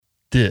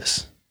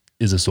This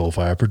is a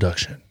Soulfire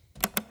production.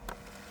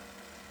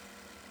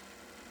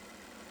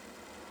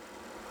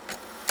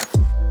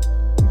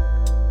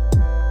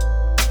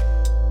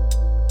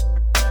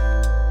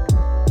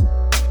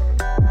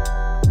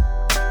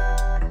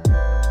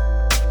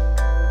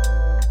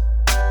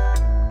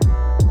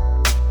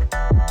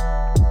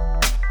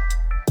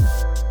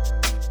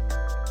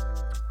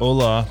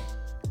 Hola.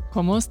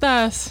 ¿Cómo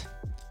estás?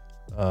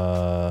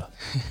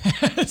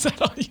 Is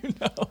that all you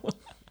know?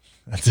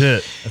 That's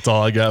it. That's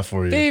all I got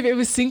for you. Babe, it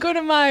was Cinco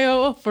de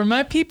Mayo for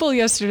my people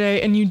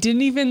yesterday, and you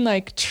didn't even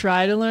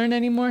try to learn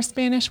any more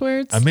Spanish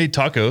words. I made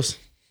tacos.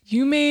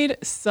 You made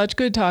such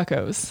good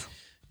tacos.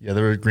 Yeah,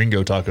 they were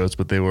gringo tacos,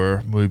 but they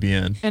were muy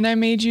bien. And I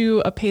made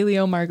you a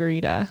paleo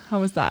margarita.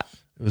 How was that?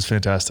 It was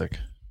fantastic.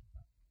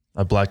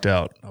 I blacked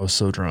out. I was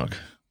so drunk.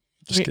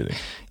 Just kidding.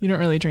 You don't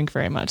really drink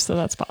very much, so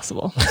that's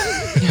possible.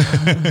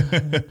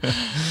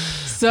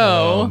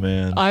 So Oh,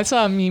 man. I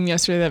saw a meme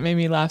yesterday that made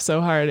me laugh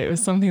so hard. It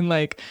was something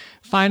like,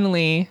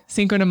 finally,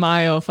 Cinco de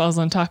Mayo falls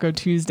on Taco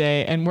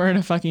Tuesday, and we're in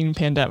a fucking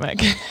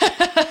pandemic.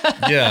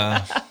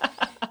 Yeah.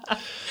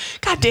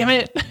 God damn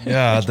it.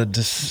 Yeah. What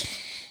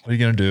are you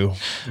going to do?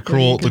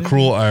 The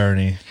cruel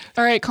irony.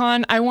 All right,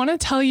 Con, I want to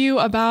tell you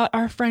about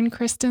our friend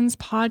Kristen's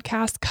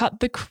podcast, Cut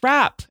the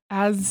Crap.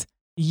 As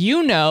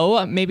you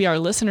know, maybe our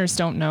listeners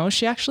don't know,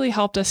 she actually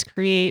helped us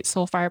create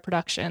Soulfire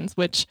Productions,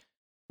 which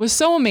was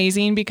so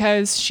amazing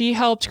because she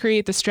helped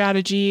create the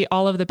strategy,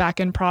 all of the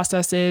back-end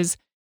processes,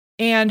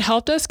 and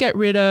helped us get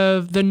rid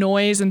of the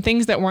noise and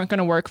things that weren't going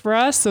to work for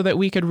us so that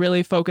we could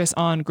really focus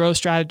on growth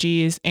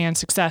strategies and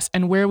success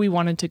and where we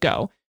wanted to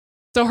go.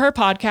 So her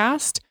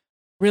podcast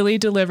really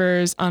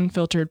delivers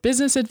unfiltered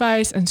business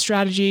advice and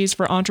strategies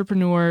for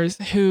entrepreneurs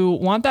who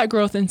want that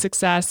growth and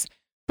success,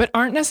 but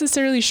aren't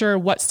necessarily sure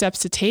what steps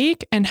to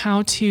take and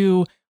how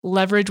to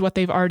leverage what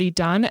they've already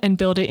done and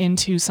build it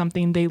into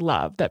something they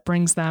love that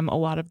brings them a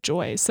lot of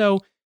joy. So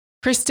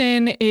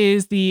Kristen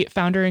is the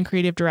founder and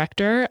creative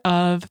director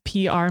of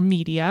PR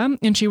Media,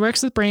 and she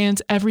works with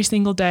brands every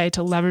single day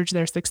to leverage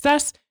their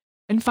success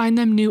and find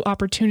them new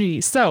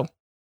opportunities. So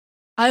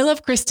I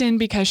love Kristen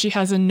because she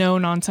has a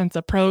no-nonsense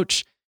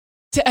approach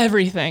to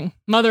everything: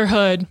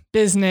 motherhood,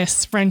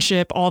 business,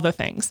 friendship, all the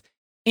things.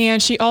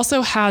 And she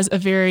also has a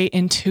very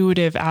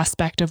intuitive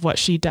aspect of what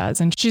she does.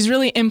 And she's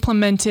really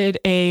implemented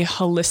a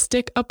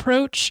holistic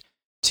approach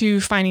to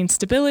finding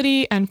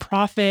stability and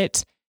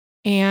profit.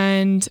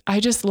 And I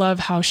just love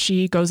how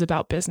she goes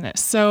about business.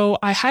 So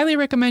I highly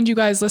recommend you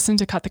guys listen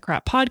to Cut the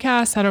Crap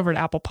podcast. Head over to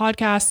Apple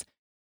Podcasts.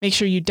 Make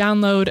sure you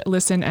download,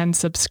 listen, and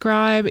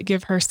subscribe.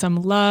 Give her some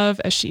love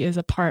as she is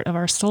a part of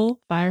our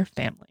Soulfire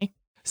family.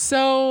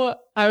 So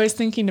I was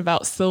thinking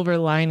about silver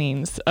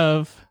linings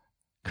of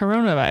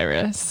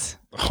coronavirus.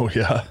 Oh,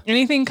 yeah.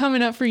 Anything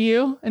coming up for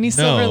you? Any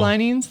silver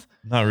linings?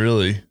 Not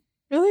really.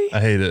 Really? I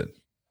hate it.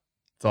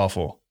 It's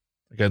awful.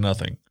 I got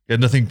nothing.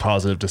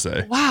 Positive to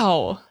say.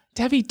 Wow.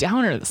 Debbie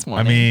Downer this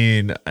morning. I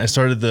mean, I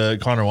started the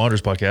Connor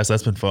Wanders podcast.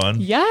 That's been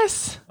fun.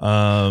 Yes.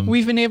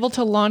 We've been able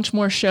to launch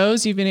more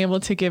shows. You've been able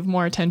to give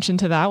more attention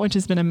to that, which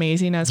has been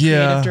amazing as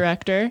creative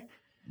director.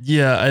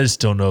 Yeah, I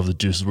just don't know if the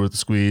juice is worth the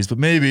squeeze, but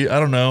maybe.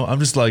 I don't know. I'm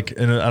just I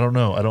don't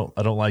know. I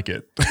don't like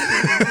it.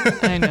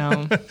 I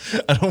know.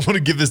 I don't want to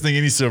give this thing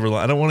any silver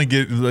line. I don't want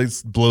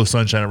to blow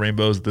sunshine and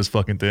rainbows at this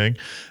fucking thing.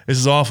 This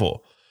is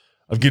awful.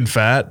 I'm getting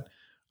fat.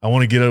 I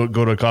want to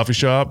go to a coffee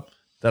shop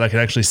that I can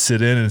actually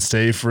sit in and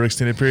stay for an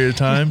extended period of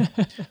time.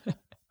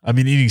 I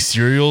mean, eating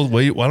cereal.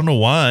 Wait, I don't know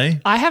why.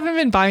 I haven't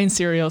been buying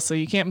cereal, so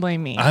you can't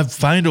blame me. I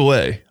find a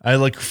way.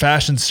 I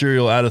fashion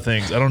cereal out of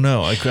things. I don't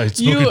know. I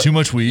smoking too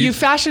much weed. You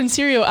fashion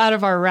cereal out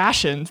of our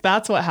rations.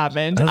 That's what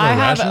happened. I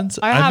have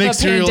a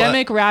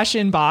pandemic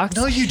ration box.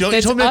 No, you don't.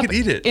 You told me I could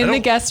eat it. In the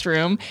guest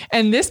room.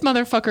 And this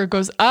motherfucker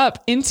goes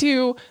up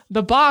into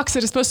the box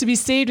that is supposed to be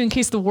saved in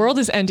case the world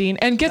is ending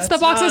and gets the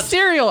box of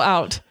cereal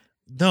out.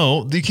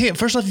 No, you can't.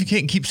 First off, you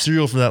can't keep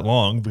cereal for that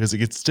long because it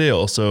gets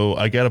stale. So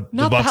I got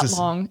not that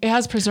long. It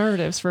has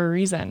preservatives for a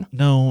reason.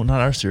 No, not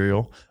our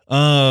cereal.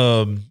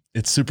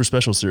 It's super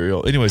special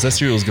cereal. Anyways, that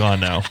cereal's gone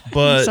now.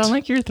 But you sound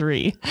like you're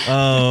 3.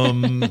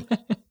 No,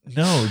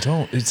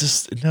 don't. It's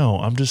just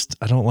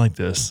I don't like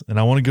this, and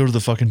I want to go to the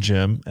fucking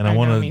gym, and I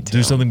want to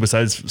do something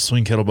besides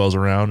swing kettlebells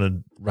around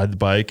and ride the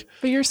bike.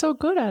 But you're so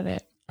good at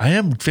it. I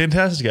am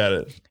fantastic at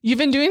it. You've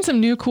been doing some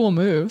new cool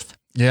moves.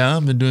 Yeah,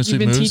 I've been doing sweet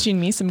moves. You've been teaching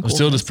me some cool I'm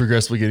still moves. just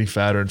progressively getting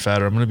fatter and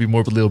fatter. I'm going to be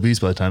morbidly obese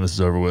by the time this is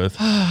over with.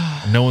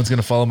 And no one's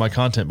going to follow my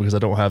content because I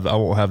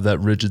won't have that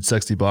rigid,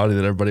 sexy body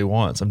that everybody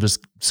wants. I'm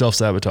just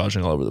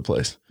self-sabotaging all over the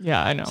place.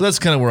 Yeah, I know. So that's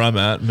kind of where I'm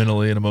at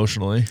mentally and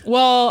emotionally.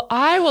 Well,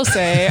 I will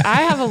say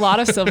I have a lot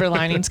of silver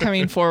linings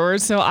coming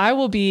forward. So I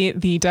will be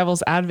the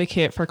devil's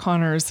advocate for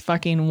Connor's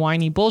fucking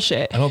whiny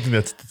bullshit. I don't think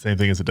that's the same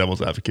thing as a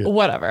devil's advocate.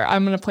 Whatever.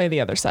 I'm going to play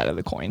the other side of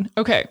the coin.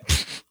 Okay.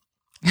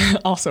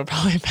 Also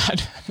probably a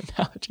bad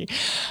analogy.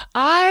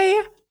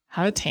 I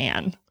have a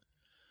tan.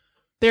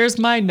 There's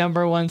my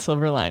number one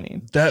silver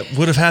lining. That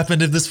would have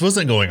happened if this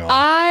wasn't going on.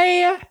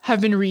 I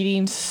have been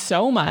reading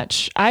so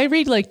much. I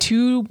read like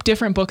 2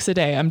 different books a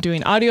day. I'm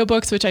doing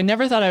audiobooks, which I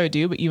never thought I would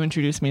do, but you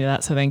introduced me to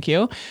that, so thank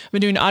you. I've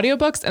been doing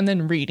audiobooks and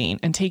then reading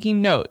and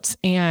taking notes.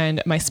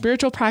 And my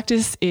spiritual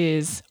practice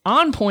is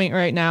on point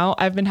right now.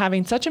 I've been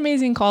having such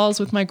amazing calls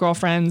with my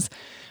girlfriends.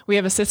 We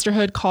have a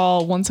sisterhood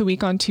call once a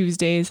week on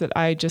Tuesdays that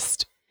I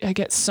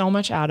get so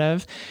much out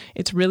of.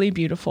 It's really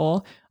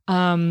beautiful.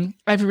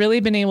 I've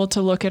really been able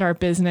to look at our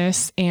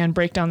business and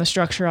break down the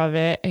structure of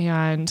it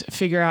and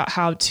figure out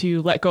how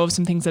to let go of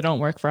some things that don't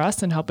work for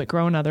us and help it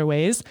grow in other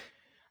ways.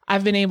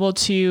 I've been able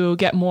to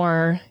get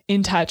more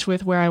in touch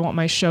with where I want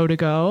my show to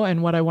go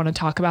and what I want to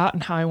talk about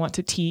and how I want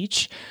to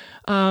teach.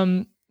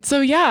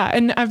 So yeah,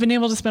 and I've been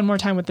able to spend more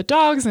time with the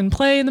dogs and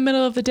play in the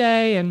middle of the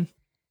day. And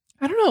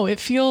I don't know, it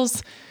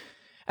feels,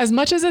 as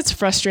much as it's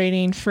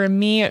frustrating, for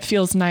me, it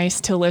feels nice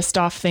to list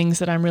off things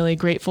that I'm really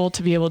grateful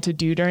to be able to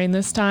do during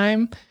this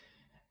time,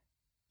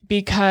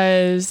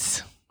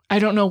 because I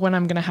don't know when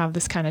I'm going to have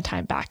this kind of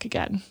time back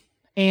again.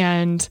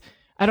 And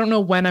I don't know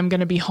when I'm going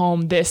to be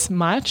home this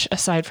much,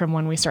 aside from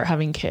when we start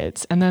having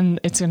kids. And then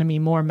it's going to be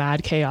more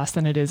mad chaos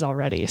than it is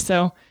already.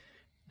 So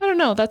I don't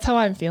know. That's how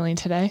I'm feeling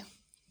today.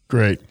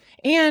 Great.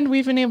 And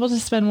we've been able to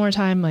spend more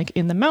time like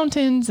in the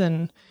mountains,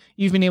 and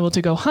you've been able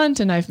to go hunt,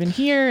 and I've been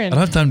here. And I don't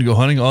have time to go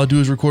hunting. All I do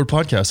is record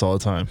podcasts all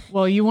the time.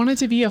 Well, you wanted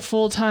to be a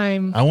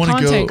full-time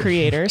content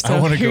creator. So I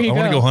want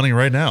to go hunting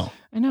right now.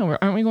 I know.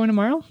 Aren't we going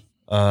tomorrow?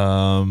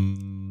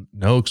 No,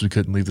 because we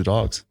couldn't leave the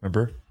dogs.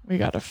 Remember? We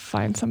got to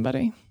find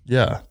somebody.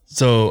 Yeah.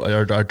 So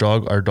our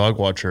dog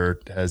watcher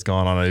has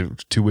gone on a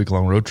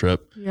 2-week-long road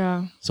trip.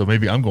 Yeah. So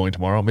maybe I'm going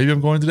tomorrow. Maybe I'm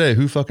going today.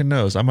 Who fucking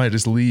knows? I might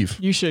just leave.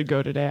 You should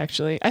go today,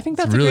 actually. I think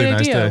that's a really great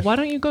nice idea. day. Why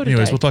don't you go today?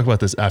 Anyways, we'll talk about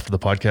this after the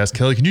podcast.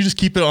 Kelly, can you just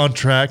keep it on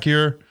track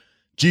here?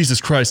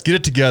 Jesus Christ, get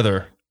it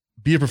together.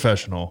 Be a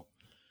professional.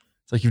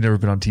 It's like you've never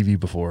been on TV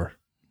before.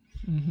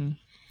 Mm-hmm.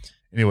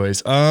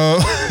 Anyways,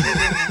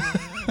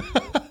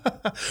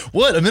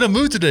 what? I'm in a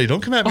mood today.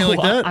 Don't come at me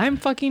like that. I'm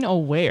fucking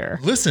aware.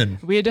 Listen,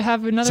 we had to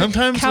have another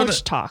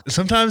couch talk.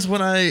 Sometimes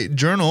when I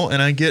journal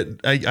and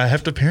I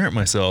have to parent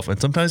myself, and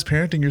sometimes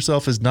parenting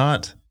yourself is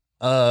not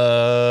fun.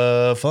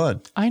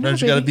 I know.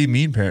 Sometimes you got to be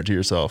mean parent to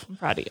yourself. I'm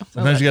proud of you.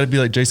 Sometimes you got to be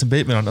like Jason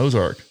Bateman on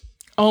Ozark.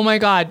 Oh my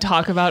God,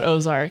 talk about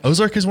Ozark.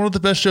 Ozark is one of the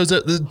best shows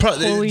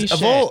Holy shit.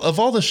 of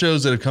all the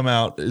shows that have come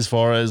out, as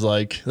far as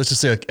like, let's just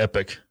say like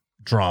epic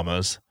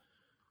dramas.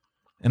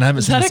 And I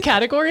haven't seen that a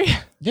category?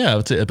 Yeah, I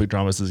would say epic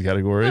dramas is a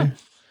category.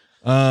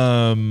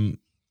 Yeah.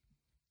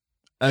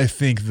 I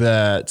think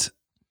that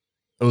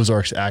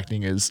Ozark's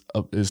acting is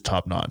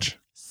top notch.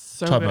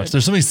 So top good. notch.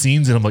 There's so many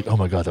scenes and I'm like, oh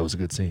my God, that was a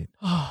good scene.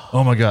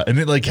 Oh my God. And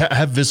it like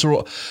have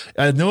visceral.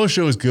 I know a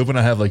show is good when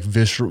I have like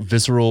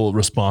visceral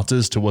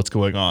responses to what's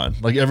going on.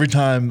 Like every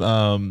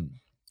time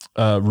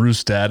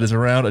Ruth's dad is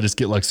around, I just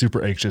get like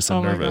super anxious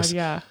and nervous. God,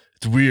 yeah.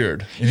 It's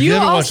weird. And if you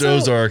haven't watched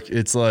Ozark,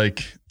 it's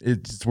like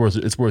it's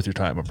worth your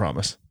time, I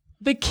promise.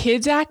 The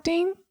kids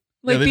acting,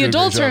 like the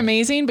adults are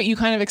amazing, but you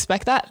kind of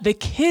expect that. The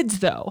kids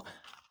though,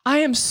 I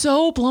am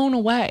so blown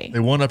away. They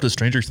won up to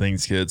Stranger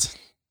Things kids.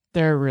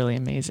 They're really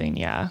amazing,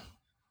 yeah.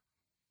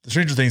 The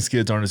Stranger Things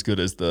kids aren't as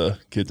good as the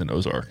kids in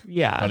Ozark.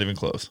 Yeah. Not even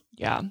close.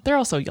 Yeah. They're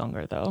also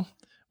younger though.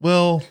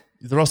 Well,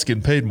 they're also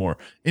getting paid more.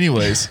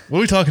 Anyways, what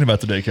are we talking about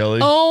today,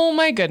 Kelly? Oh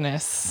my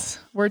goodness.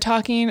 We're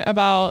talking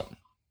about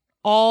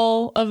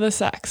all of the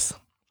sex.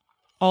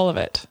 All of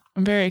it.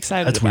 I'm very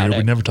excited about it. That's weird.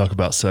 We never talk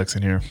about sex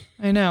in here.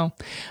 I know.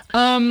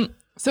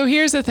 So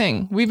here's the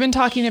thing. We've been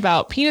talking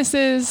about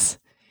penises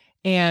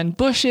and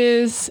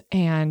bushes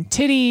and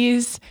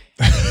titties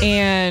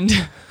and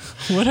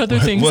what other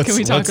things can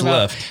we talk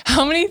about? Left?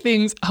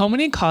 How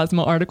many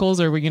Cosmo articles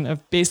are we going to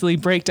basically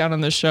break down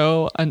on the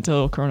show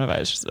until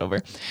coronavirus is over?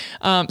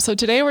 So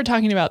today we're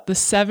talking about the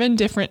 7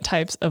 different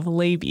types of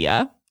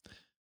labia.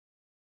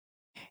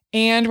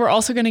 And we're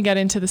also going to get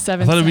into the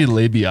 7. I thought it'd be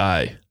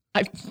labii.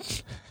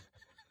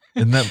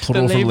 Isn't that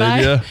plural for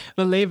labia?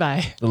 The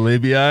labii. The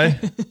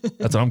labii?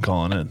 That's what I'm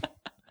calling it.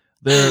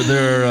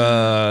 There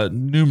are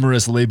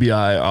numerous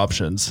labii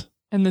options.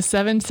 And the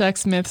 7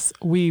 sex myths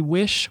we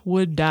wish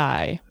would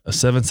die.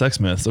 7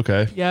 sex myths.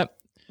 Okay. Yep.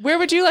 Where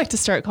would you like to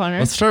start, Connor?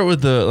 Let's start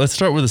with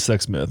the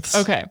sex myths.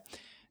 Okay.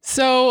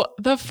 So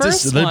the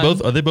first one.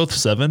 Are they both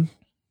 7?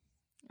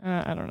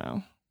 I don't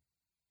know.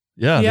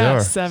 Yeah, they are.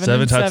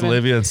 7 types of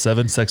labia and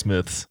 7 sex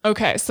myths.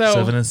 Okay, so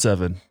 7 and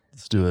 7.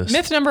 Let's do this.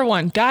 Myth number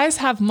 1: guys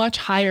have much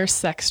higher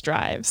sex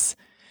drives.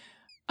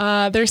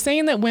 They're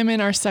saying that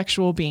women are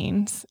sexual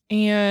beings,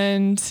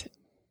 and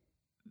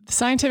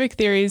scientific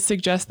theories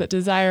suggest that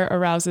desire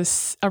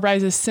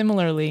arises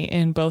similarly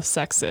in both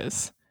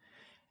sexes.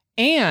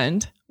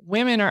 And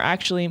women are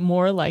actually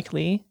more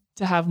likely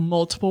to have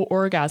multiple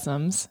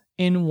orgasms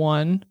in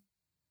one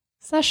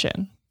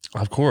session.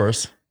 Of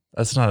course.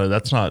 That's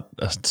not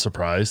a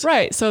surprise.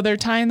 Right. So they're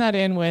tying that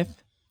in with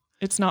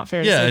it's not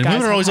fair to say and guys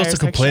women are always also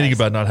complaining drives.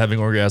 about not having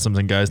orgasms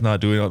and guys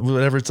not doing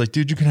whatever. It's like,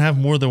 dude, you can have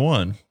more than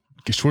one.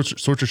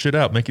 Sort your shit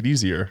out. Make it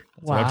easier.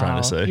 That's what I'm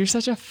trying to say. You're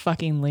such a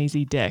fucking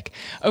lazy dick.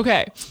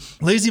 Okay.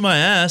 Lazy my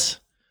ass.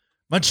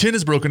 My chin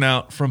is broken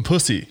out from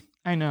pussy,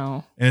 I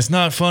know. and it's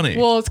not funny.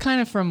 Well, it's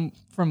kind of from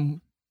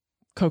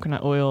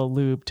coconut oil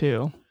lube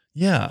too.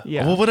 Yeah.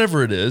 Yeah. Well,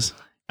 whatever it is,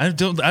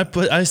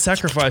 I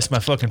sacrifice my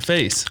fucking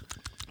face.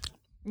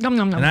 Nom,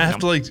 nom, nom, And I nom, have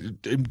to like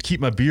keep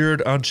my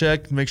beard on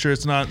check, make sure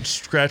it's not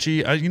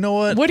scratchy. You know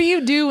what? What do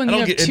you do when I you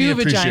don't have get any 2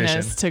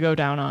 appreciation. vaginas to go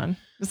down on?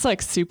 It's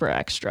like super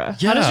extra.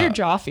 How does Yeah. your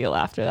jaw feel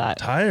after that?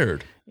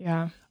 Tired.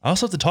 Yeah. I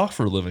also have to talk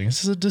for a living.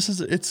 It's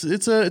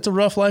a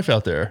rough life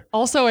out there.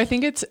 Also, I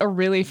think it's a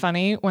really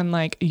funny when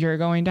like you're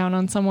going down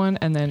on someone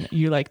and then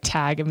you like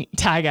tag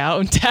out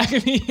and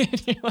tag me.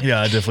 And you're like,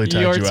 Yeah, I definitely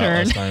tagged Your you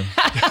turn. out last time.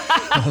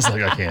 I was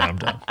like, I can't. I'm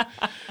done.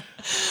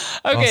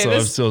 Okay, Also,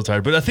 I'm still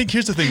tired. But I think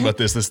here's the thing about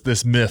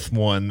this myth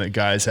one that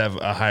guys have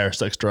a higher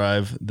sex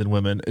drive than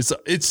women. I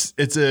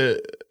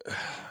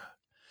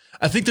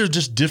think they're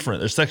just different.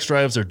 Their sex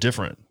drives are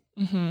different.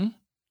 mm-hmm.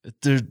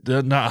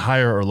 They're not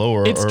higher or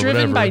lower. It's or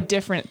driven whatever. by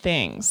different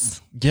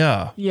things.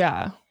 Yeah.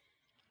 Yeah.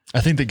 I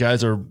think that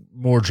guys are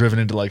more driven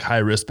into like high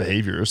risk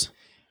behaviors,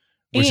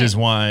 which And- is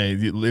why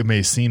it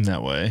may seem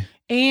that way.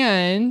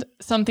 And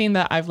something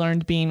that I've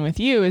learned being with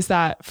you is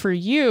that for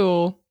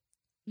you're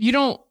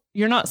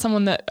not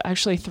someone that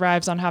actually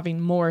thrives on having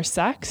more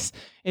sex.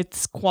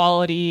 It's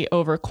quality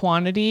over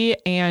quantity,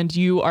 and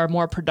you are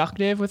more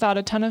productive without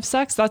a ton of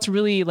sex. That's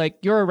really like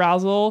your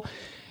arousal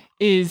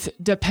is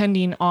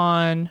depending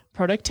on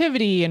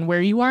productivity and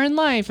where you are in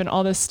life and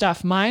all this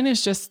stuff. Mine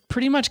is just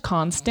pretty much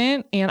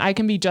constant, and I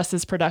can be just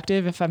as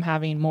productive if I'm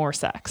having more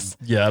sex.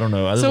 Yeah, I don't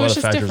know. There's So a lot it's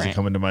of just factors different. that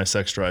come into my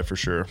sex drive for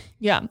sure.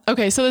 Yeah.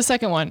 Okay. So the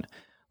second one,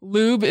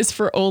 lube is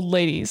for old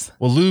ladies.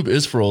 Well, lube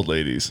is for old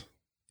ladies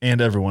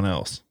and everyone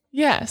else.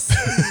 Yes.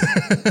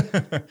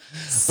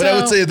 But I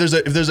would say if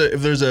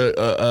there's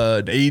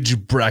an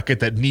age bracket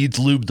that needs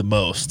lube the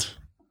most,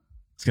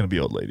 it's gonna be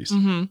old ladies.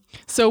 Mm-hmm.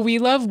 So we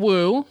love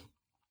Woo.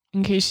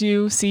 In case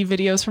you see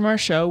videos from our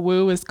show,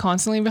 Woo is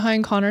constantly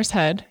behind Connor's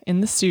head in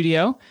the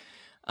studio.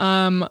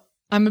 I'm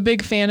a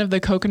big fan of the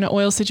coconut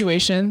oil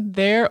situation.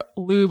 Their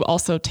lube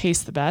also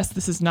tastes the best.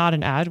 This is not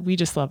an ad. We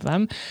just love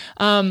them.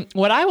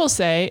 What I will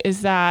say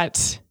is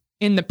that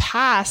in the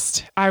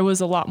past, I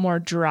was a lot more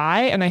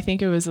dry, and I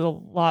think it was a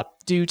lot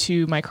due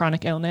to my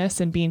chronic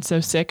illness and being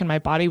so sick and my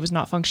body was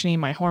not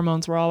functioning. My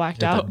hormones were all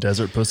whacked Yeah, out. that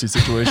desert pussy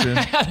situation.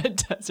 I had a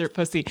desert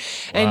pussy. Wow.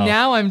 And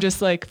now I'm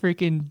just like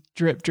freaking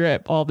drip,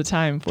 drip all the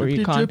time for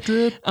you, Con. Drip,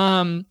 drip.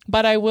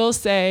 But I will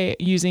say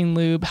using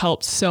lube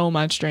helped so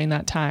much during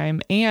that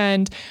time.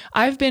 And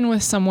I've been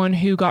with someone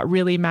who got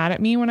really mad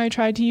at me when I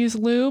tried to use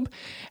lube.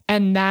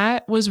 And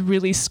that was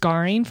really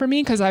scarring for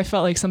me because I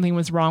felt like something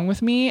was wrong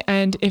with me.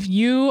 And if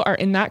you are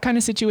in that kind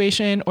of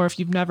situation, or if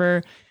you've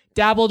never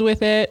dabbled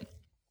with it,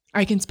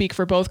 I can speak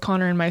for both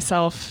Connor and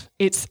myself.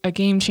 It's a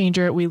game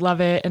changer. We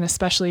love it. And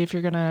especially if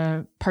you're going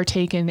to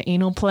partake in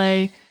anal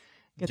play,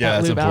 get Yeah, that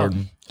it's lube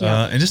important. out.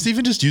 Yeah. And just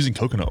using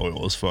coconut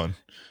oil is fun.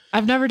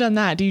 I've never done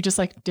that. Do you just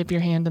like dip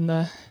your hand in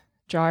the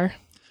jar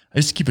I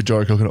used to keep a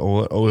jar of coconut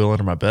oil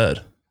under my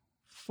bed.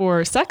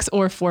 for sex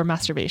or for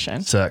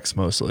masturbation? Sex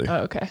mostly.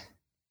 Oh, okay.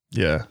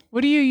 Yeah.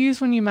 What do you use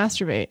when you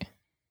masturbate?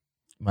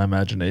 My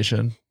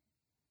imagination.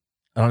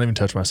 I don't even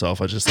touch myself.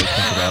 I just like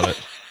think about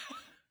it.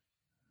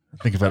 I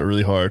think about it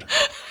really hard.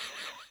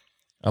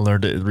 I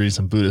learned it reading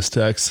some Buddhist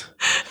texts.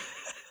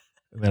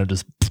 And then I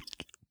just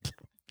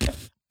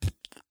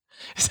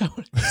So,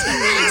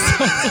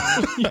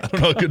 I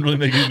don't know, I couldn't really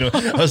make any noise.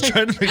 I was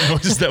trying to make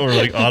noises that were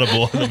like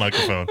audible on the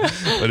microphone, but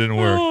it didn't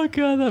work. oh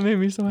god, that made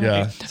me so happy.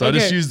 Yeah. So I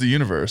just used the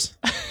universe.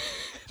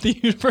 the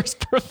universe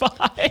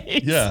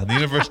provides. Yeah, the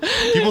universe.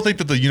 People think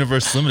that the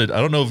universe is limited.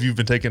 I don't know if you've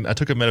been taking. I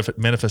took a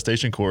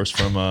manifestation course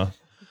from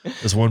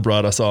this one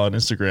broad I saw on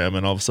Instagram,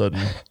 and all of a sudden,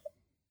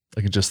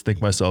 I could just think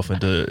myself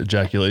into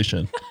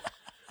ejaculation.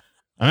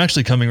 I'm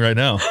actually coming right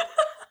now.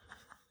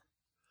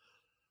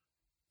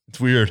 It's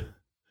weird.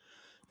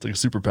 It's like a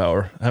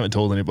superpower. I haven't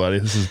told anybody.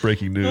 This is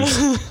breaking news.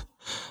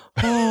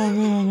 Oh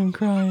man, I'm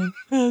crying.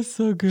 That's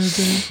so good,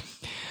 babe.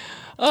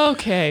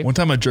 Okay. One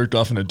time I jerked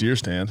off in a deer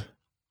stand.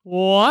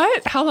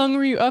 What? How long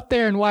were you up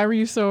there and why were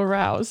you so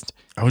aroused?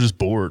 I was just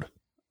bored.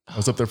 I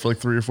was up there for like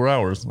 3 or 4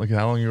 hours. Like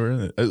how long you were in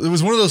it? It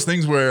was one of those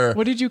things where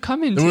What did you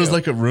come into? it was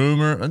like a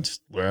room or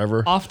just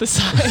wherever. off the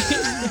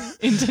side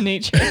into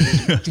nature.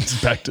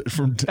 Just back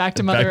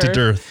to Mother Back to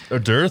Dearth. Or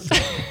Dearth?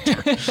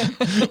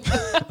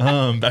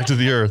 Back to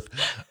the earth.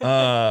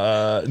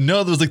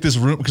 No, there was like this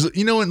room because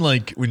you know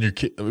when you're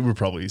kid, we were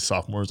probably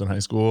sophomores in high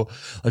school.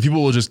 Like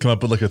people will just come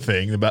up with like a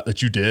thing about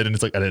that you did, and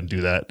it's like I didn't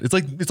do that. It's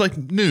like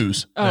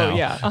news. Oh, now.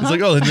 yeah. It's like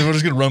then we're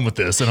just gonna run with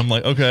this, and I'm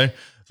like okay.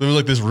 So there was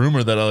like this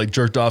rumor that I like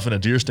jerked off in a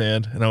deer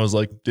stand, and I was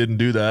like didn't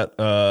do that.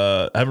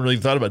 I haven't really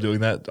thought about doing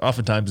that.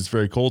 Oftentimes it's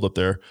very cold up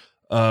there.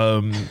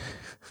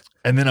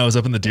 And then I was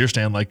up in the deer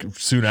stand like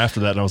soon after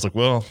that, and I was like,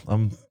 well,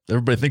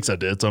 everybody thinks I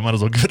did, so I might as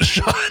well give it a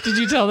shot. Did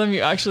you tell them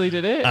you actually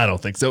did it? I don't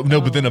think so.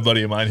 No, but then a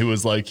buddy of mine who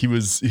was like, he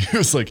was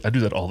like, I do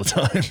that all the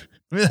time.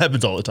 I mean, it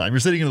happens all the time. You're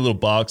sitting in a little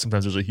box.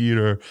 Sometimes there's a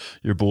heater.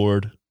 You're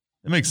bored.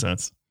 It makes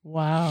sense.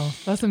 Wow.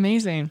 That's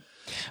amazing.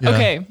 Yeah.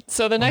 Okay,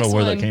 so the I next don't know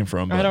where one, that came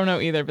from. I but- don't know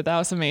either, but that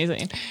was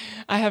amazing.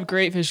 I have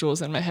great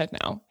visuals in my head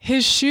now.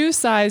 His shoe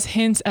size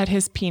hints at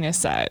his penis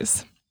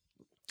size.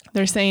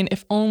 They're saying,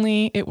 if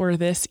only it were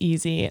this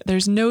easy.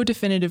 There's no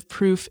definitive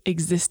proof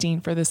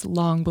existing for this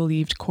long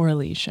believed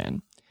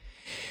correlation.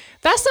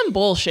 That's some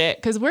bullshit,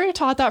 because we're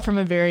taught that from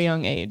a very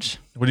young age.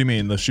 What do you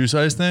mean? The shoe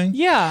size thing?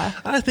 Yeah.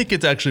 I think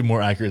it's actually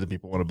more accurate than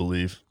people want to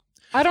believe.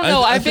 I don't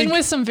know. I I've been think-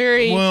 with some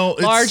very well,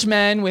 it's- large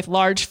men with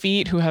large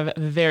feet who have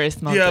very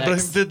small Yeah, but I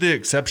dicks. think the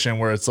exception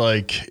where it's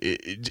like,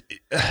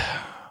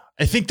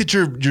 I think that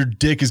your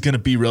dick is going to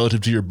be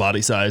relative to your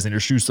body size, and your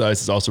shoe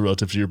size is also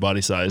relative to your body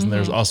size, and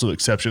there's also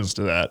exceptions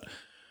to that.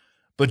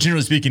 But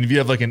generally speaking, if you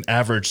have like an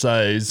average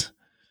size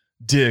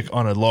dick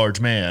on a large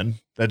man,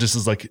 that just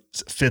is like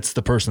fits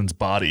the person's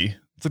body.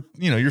 It's like,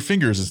 you know, your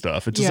fingers and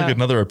stuff. It's just Yeah. like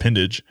another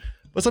appendage.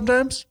 But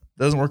sometimes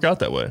it doesn't work out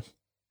that way.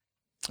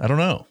 I don't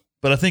know.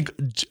 But I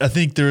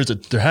think there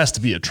has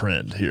to be a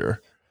trend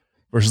here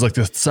versus like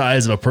the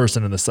size of a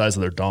person and the size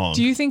of their dong.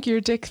 Do you think your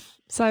dick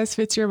size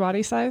fits your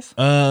body size?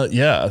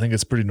 Yeah, I think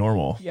it's pretty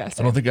normal. Yes.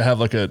 I don't think I have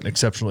like an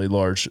exceptionally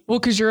large. Well,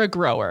 because you're a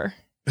grower.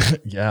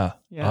 Yeah,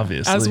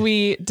 obviously. As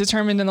we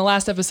determined in the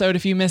last episode,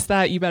 if you missed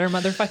that, you better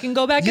motherfucking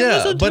go back and yeah,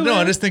 listen but to no,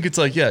 it. I just think it's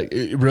like,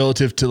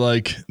 relative to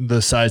like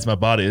the size of my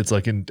body, it's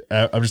like I'm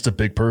just a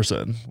big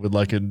person with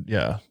like an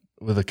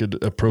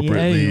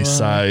appropriately you are.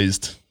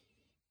 sized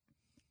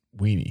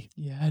weenie.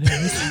 Yeah, it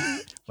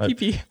is. My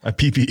Pee-pee. My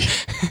pee.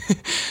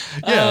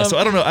 Yeah, so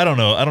I don't know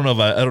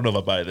if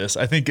I buy this.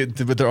 I think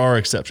but there are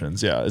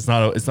exceptions. Yeah, it's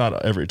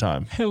not every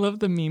time. I love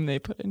the meme they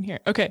put in here.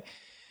 Okay.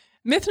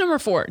 Myth number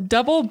 4,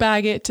 double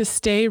bag it to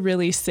stay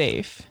really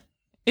safe.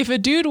 If a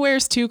dude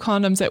wears 2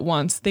 condoms at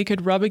once, they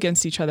could rub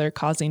against each other,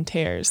 causing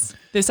tears.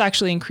 This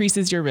actually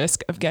increases your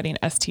risk of getting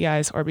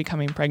STIs or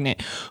becoming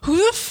pregnant. Who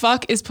the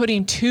fuck is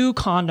putting 2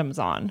 condoms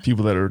on?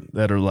 People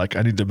that are like,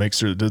 I need to make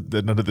sure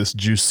that none of this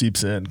juice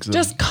seeps in.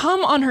 Just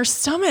come on her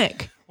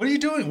stomach. What are you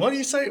doing? What do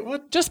you say?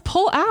 What? Just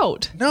pull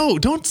out. No,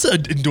 don't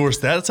endorse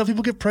that. That's how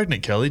people get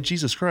pregnant, Kelly.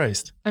 Jesus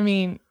Christ. I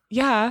mean,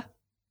 yeah.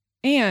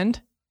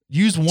 And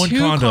Use one 2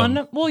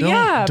 condom. Well, Don't-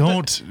 yeah.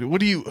 Don't.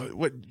 What you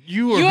are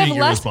You have being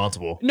less-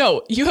 irresponsible.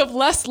 No, you have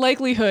less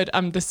likelihood.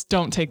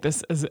 Don't take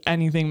this as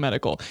anything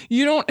medical.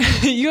 You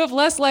have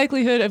less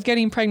likelihood of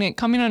getting pregnant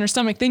coming on her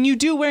stomach than you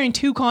do wearing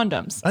 2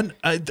 condoms.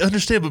 I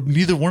understand, but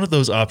neither one of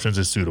those options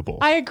is suitable.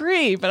 I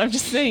agree, but I'm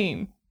just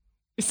saying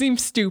it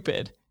seems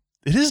stupid.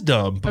 It is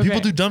dumb, but people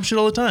Okay. do dumb shit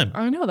all the time.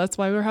 I know, that's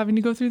why we're having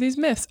to go through these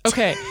myths.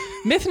 Okay.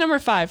 Myth number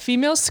 5,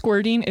 female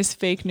squirting is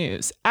fake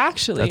news.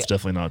 Actually, That's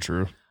definitely not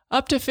true.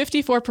 up to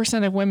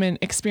 54% of women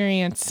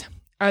experience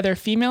either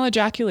female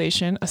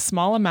ejaculation, a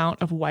small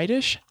amount of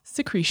whitish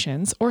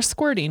secretions, or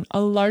squirting, a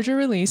larger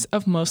release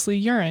of mostly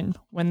urine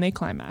when they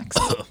climax.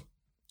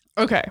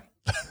 Okay.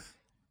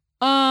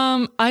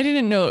 I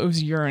didn't know it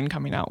was urine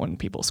coming out when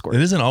people squirt.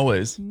 It isn't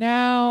always.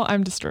 Now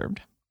I'm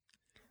disturbed.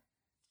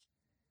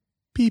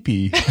 Pee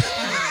pee.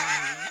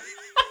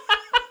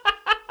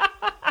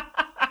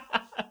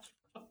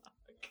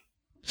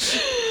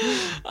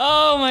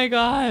 Oh my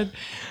God.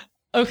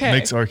 Okay.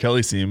 Makes R.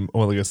 Kelly seem,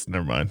 well, I guess,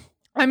 never mind.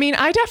 I mean,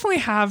 I definitely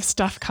have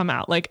stuff come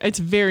out. Like, it's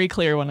very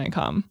clear when I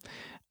come.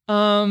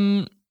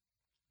 I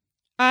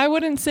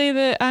wouldn't say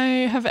that I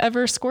have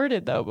ever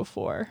squirted though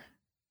before.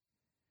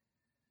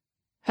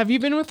 Have you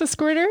been with a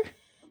squirter?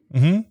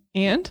 Mm-hmm.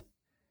 And?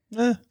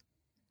 It's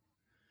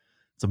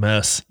a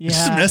mess. It's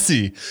just Yeah.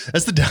 messy.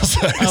 That's the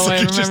downside. Oh, I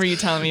It's remember just- you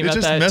telling me it's about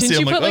just that. messy.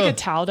 Didn't you I'm put like, like oh. a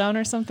towel down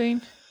or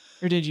something?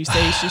 Or did you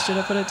say she should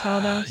have put a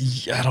towel down?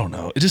 Yeah, I don't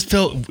know. It just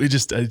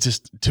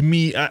to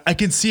me, I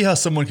can see how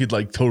someone could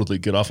like totally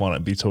get off on it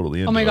and be totally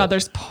into Oh my it. God,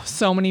 there's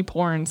so many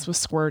porns with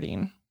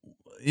squirting.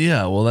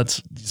 Yeah, well,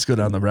 just go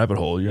down the rabbit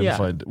hole. You're Yeah,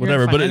 gonna find you're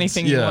whatever. gonna find But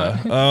anything it's, you yeah.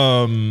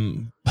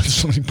 There's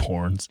so many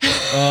porns.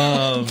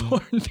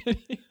 Porn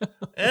video.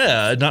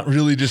 Yeah, not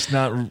really. Just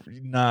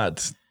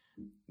not.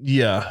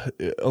 Yeah,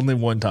 only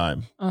one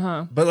time.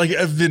 Uh-huh. But like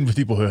I've been with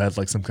people who had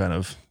like some kind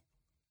of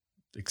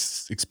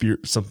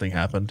experience. Something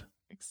happened.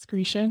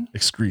 Excretion.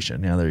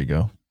 Excretion. Yeah, there you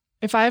go.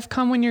 If I've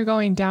come when you're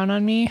going down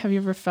on me, have you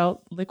ever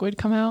felt liquid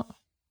come out?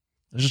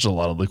 There's just a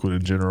lot of liquid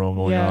in general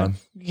going on.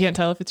 You can't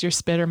tell if it's your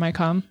spit or my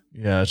cum.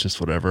 Yeah, it's just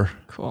whatever.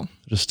 Cool.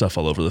 Just stuff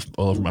all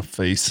over my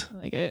face. I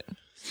like it.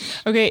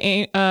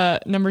 Okay,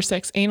 number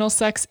 6, anal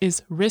sex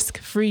is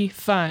risk-free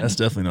fun. That's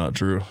definitely not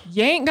true.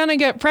 You ain't gonna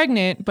get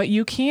pregnant, but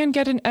you can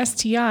get an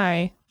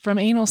STI from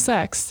anal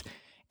sex,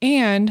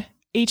 and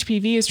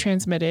HPV is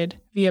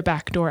transmitted via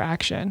backdoor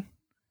action.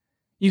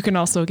 You can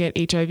also get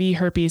HIV,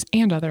 herpes,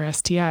 and other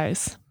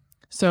STIs.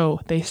 So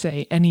they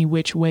say any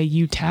which way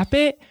you tap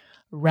it,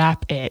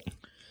 wrap it.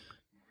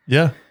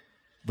 Yeah,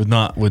 with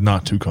not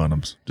 2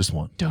 condoms, just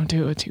one, Don't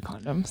do it with 2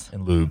 condoms.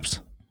 and lubes.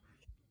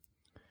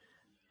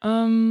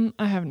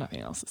 I have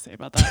nothing else to say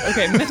about that.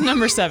 Okay, myth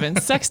number 7.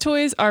 Sex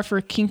toys are for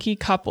kinky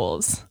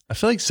couples. I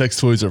feel like sex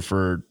toys are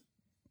for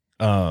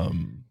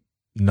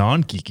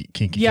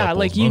non-kinky Yeah, couples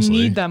like you mostly.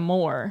 need them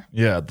more.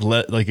 Yeah,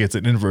 like it's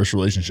an inverse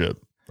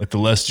relationship. Like the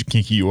less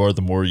kinky you are,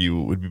 the more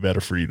you would be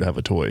better for you to have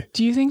a toy.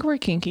 Do you think we're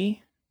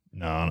kinky?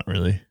 No, not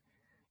really.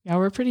 Yeah,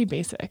 we're pretty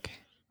basic.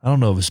 I don't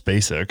know if it's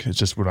basic. It's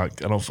just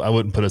I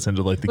wouldn't put us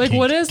into like the Like,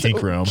 what does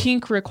kink realm.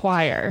 kink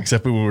require?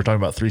 Except when we were talking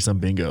about threesome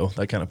bingo.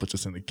 That kind of puts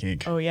us in the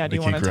kink. Oh, yeah. Do you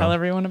the want to kink tell realm.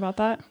 everyone about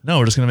that? No,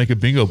 we're just going to make a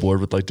bingo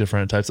board with like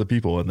different types of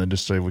people and then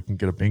just say we can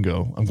get a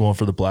bingo. I'm going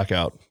for the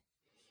blackout.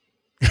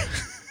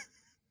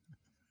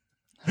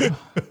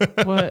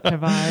 What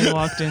have I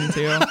walked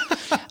into?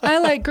 I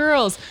like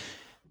girls.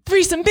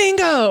 Threesome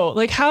bingo.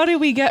 Like, how do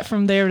we get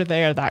from there to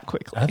there that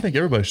quickly? I think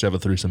everybody should have a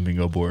threesome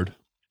bingo board.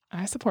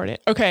 I support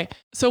it. Okay.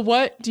 So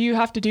what do you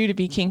have to do to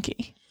be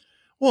kinky?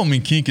 Well, I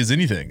mean, kink is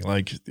anything.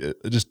 Like,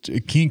 just a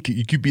kink,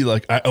 you could be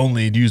like, I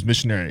only use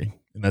missionary,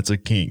 and that's a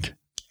kink.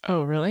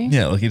 Oh, really?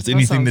 Yeah, like it's That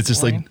anything that's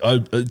sounds just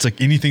like, it's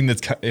like anything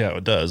that's, yeah,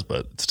 it does,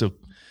 but it's still,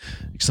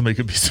 somebody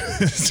could be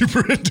super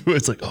into it.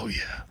 It's like, oh,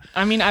 yeah.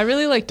 I mean, I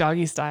really like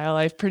doggy style.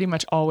 I've pretty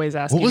much always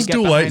asked What you was to get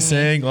Dwight behind me.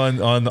 saying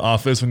on The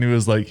Office when he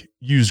was like,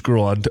 use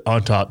girl on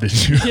top,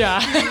 didn't you? Yeah.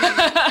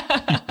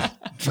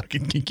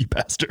 Fucking kinky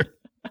bastard.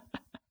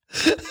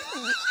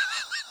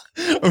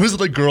 Or was it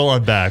like girl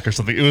on back or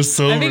something? It was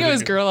so I think ridiculous. it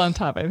was girl on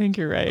top. I think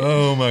you're right.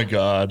 Oh my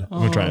God. I'm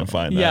gonna try and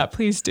find that. Yeah,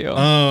 please do.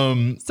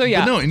 So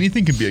yeah. but no,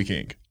 anything can be a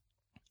kink.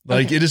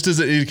 Like Okay. it just does.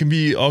 It can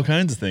be all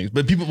kinds of things.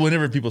 But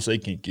whenever people say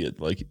kink,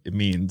 it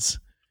means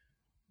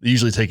they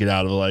usually take it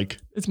out of like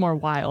It's more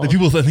wild.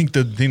 people. I think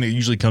the thing that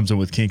usually comes in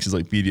with kinks is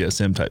like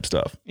BDSM type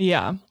stuff.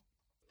 Yeah.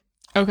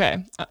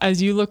 Okay.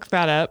 As you look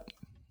that up,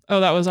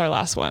 that was our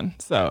last one.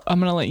 So I'm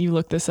going to let you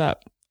look this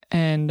up.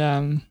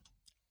 And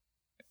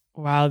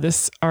wow,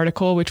 this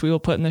article, which we will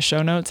put in the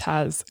show notes,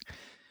 has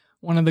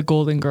one of the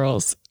Golden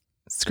Girls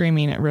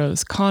screaming at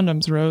Rose,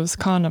 condoms,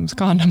 condoms,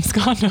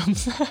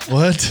 condoms.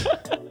 What?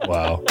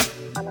 Wow.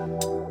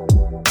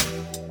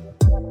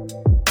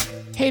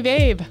 Hey,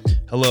 babe.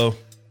 Hello.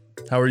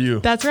 How are you?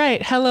 That's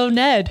right. Hello,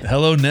 Ned.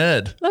 Hello,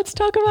 Ned. Let's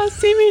talk about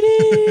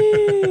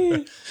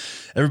CBD.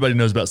 Everybody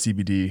knows about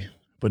CBD,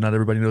 but not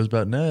everybody knows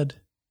about Ned.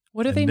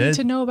 What do And they Ned- need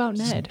to know about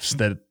Ned? Just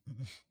that,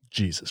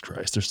 Jesus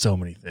Christ, there's so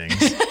many things.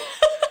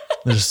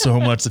 There's so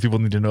much that people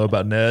need to know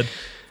about Ned,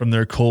 from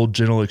their cold,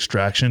 gentle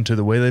extraction to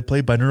the way they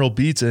play binaural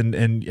beats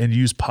and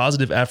use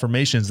positive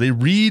affirmations. They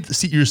read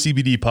your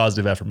CBD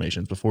positive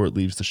affirmations before it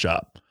leaves the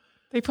shop.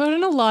 They put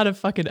in a lot of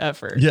fucking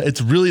effort. Yeah,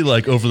 it's really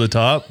like over the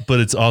top, but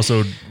it's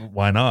also,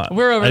 why not?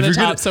 We're over If the you're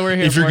top, gonna- so we're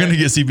here If you're for going to it.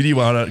 get CBD,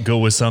 why not go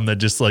with some that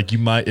just like you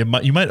might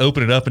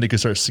open it up and it could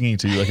start singing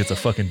to you like it's a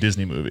fucking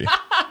Disney movie.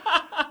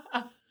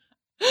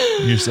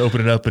 You just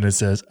open it up and it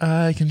says,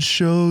 I can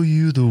show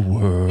you the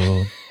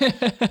world.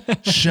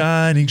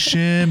 Shining,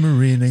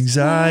 shimmering,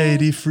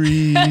 anxiety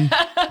free.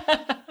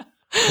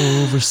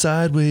 Over,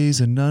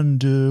 sideways, and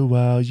under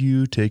while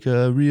you take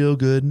a real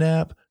good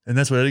nap. And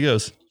that's where it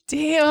goes.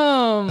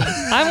 Damn,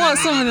 I want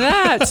some of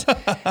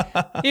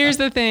that. Here's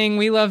the thing.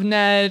 We love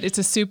Ned. It's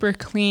a super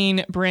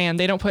clean brand.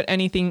 They don't put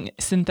anything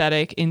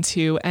synthetic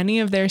into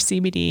any of their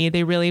CBD.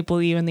 They really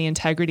believe in the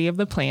integrity of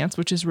the plants,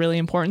 which is really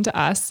important to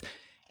us.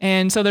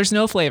 And so there's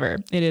no flavor.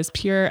 It is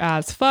pure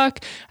as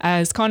fuck.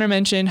 As Connor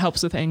mentioned,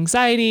 helps with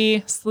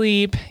anxiety,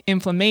 sleep,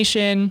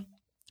 inflammation.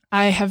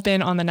 I have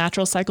been on the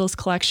Natural Cycles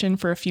collection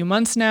for a few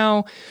months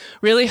now.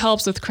 Really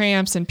helps with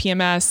cramps and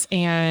PMS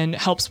and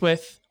helps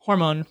with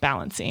hormone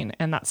balancing.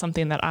 And that's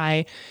something that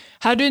I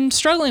had been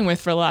struggling with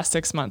for the last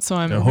 6 months. So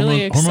I'm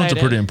really excited. Hormones are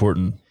pretty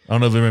important. I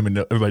don't know if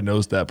everybody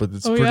knows that, but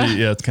it's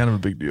yeah? it's kind of a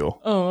big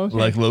deal. Oh, okay.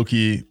 Like low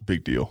key,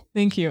 big deal.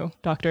 Thank you,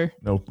 doctor.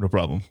 No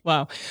problem.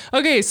 Wow.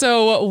 Okay,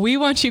 so we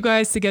want you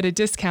guys to get a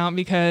discount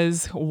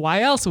because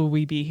why else will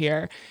we be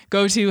here?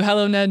 Go to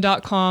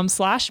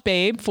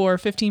helloned.com/babe for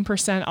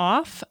 15%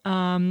 off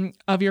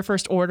of your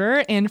first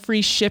order and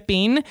free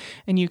shipping.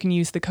 And you can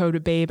use the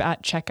code BABE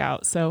at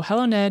checkout. So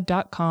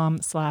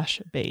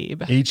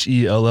helloned.com/babe.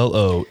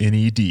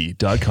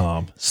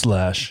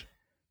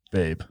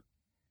 HELLONED.com/babe.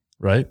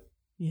 Right?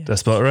 Yes. Did I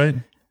spell it right?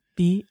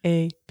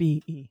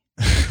 BABE.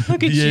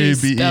 Look at you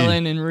BABE.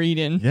 spelling and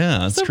reading. Yeah,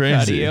 that's So crazy.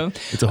 proud of you.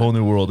 It's a whole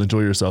new world. Enjoy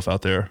yourself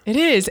out there. It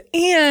is.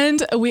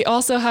 And we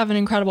also have an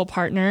incredible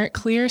partner,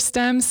 Clear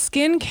Stem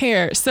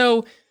Skincare.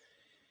 So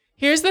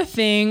here's the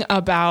thing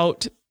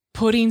about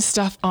putting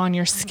stuff on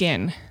your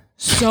skin.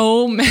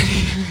 So many,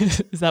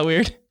 is that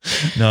weird?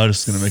 No, I'm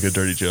just going to make a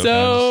dirty joke. I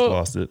just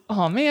lost it.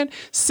 Oh man,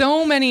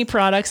 so many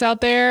products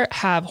out there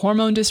have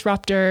hormone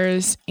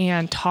disruptors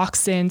and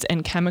toxins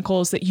and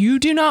chemicals that you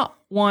do not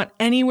want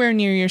anywhere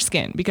near your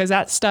skin because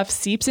that stuff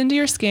seeps into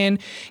your skin,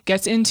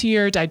 gets into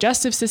your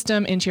digestive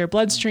system, into your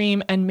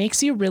bloodstream, and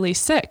makes you really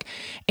sick.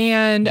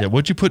 And Yeah,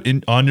 what you put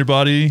on your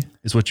body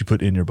is what you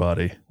put in your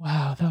body.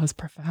 wow, that was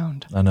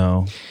profound. I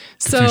know.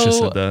 Confucius So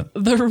said that.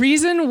 the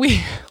reason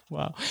we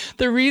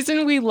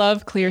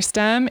love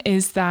ClearStem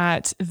is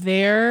that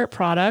their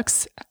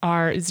products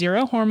are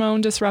zero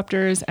hormone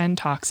disruptors and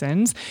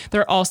toxins.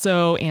 They're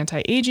also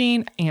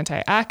anti-aging,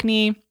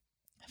 anti-acne,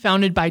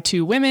 founded by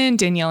two women,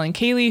 Danielle and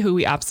Kaylee, who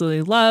we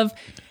absolutely love.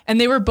 And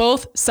they were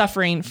both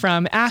suffering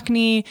from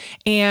acne.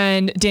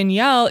 And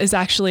Danielle is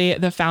actually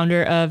the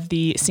founder of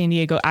the San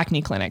Diego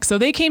Acne Clinic. So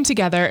they came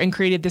together and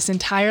created this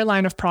entire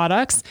line of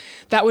products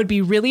that would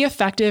be really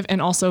effective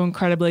and also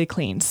incredibly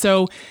clean.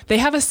 So they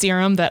have a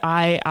serum that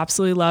I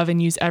absolutely love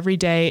and use every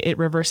day. It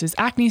reverses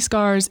acne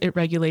scars. It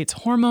regulates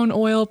hormone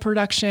oil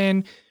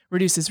production,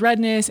 reduces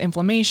redness,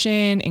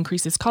 inflammation,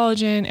 increases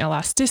collagen,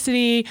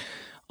 elasticity,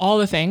 all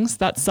the things.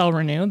 That's Cell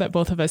Renew that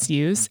both of us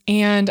use.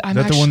 And Is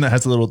that the one that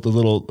has the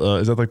little,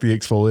 is that like the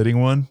exfoliating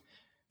one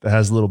that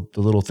has the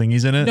little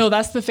thingies in it? No,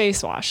 that's the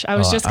face wash. I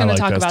was just going to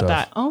talk about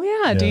that. Oh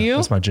yeah. Do you?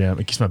 That's my jam.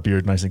 It keeps my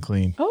beard nice and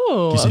clean.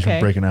 Oh, keeps it from okay.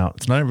 breaking out.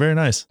 It's not very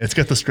nice. It's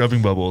got the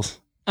scrubbing bubbles.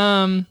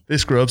 They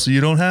scrub so you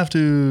don't have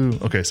to.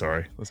 Okay,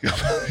 sorry. Let's go.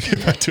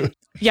 Get back to it.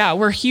 Yeah,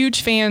 we're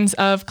huge fans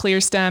of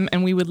ClearStem,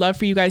 and we would love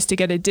for you guys to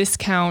get a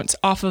discount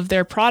off of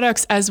their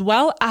products as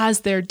well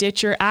as their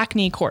Ditch Your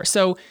Acne course.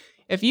 So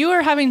if you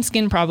are having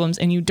skin problems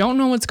and you don't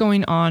know what's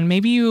going on,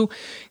 maybe you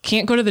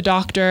can't go to the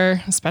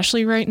doctor,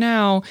 especially right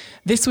now,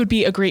 this would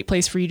be a great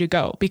place for you to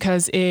go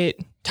because it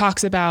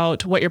talks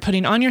about what you're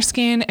putting on your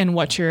skin and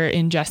what you're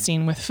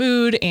ingesting with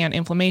food and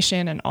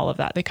inflammation and all of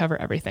that. They cover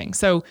everything.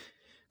 So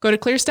go to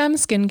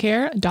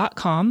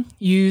clearstemskincare.com,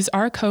 use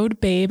our code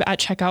BABE at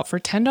checkout for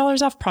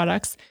 $10 off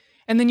products.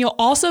 And then you'll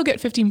also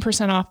get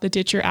 15% off the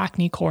Ditch Your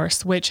Acne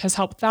course, which has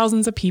helped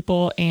thousands of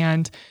people.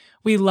 And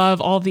we love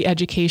all of the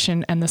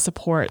education and the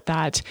support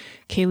that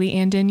Kaylee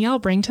and Danielle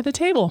bring to the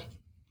table.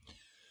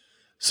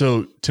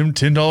 So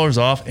 $10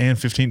 off and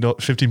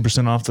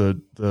 15% off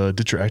the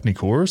Ditch Your Acne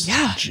course?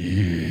 Yeah.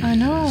 Jeez. I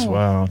know.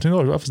 Wow.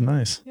 $10 off is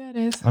nice. Yeah, it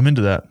is. I'm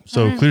into that.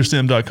 So All right.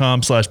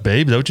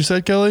 clearstem.com/babe. Is that what you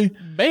said, Kelly?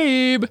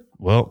 Babe.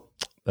 Well,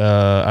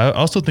 I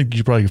also think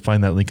you probably can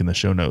find that link in the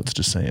show notes.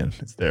 Just saying.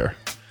 It's there.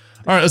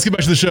 All right, let's get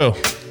back to the show.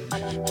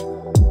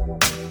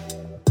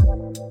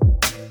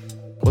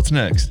 What's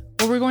next?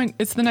 Well,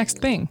 it's the next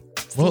thing.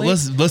 Well,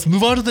 let's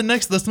move on to the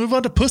next. Let's move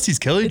on to pussies,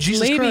 Kelly. It's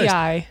Jesus labii.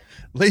 Christ.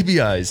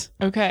 Labii.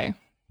 Okay.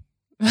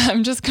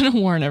 I'm just going to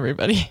warn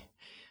everybody.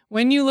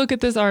 When you look at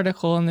this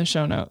article in the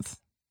show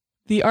notes,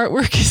 the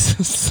artwork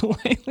is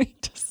slightly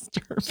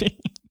disturbing.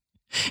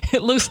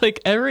 It looks like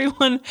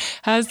everyone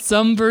has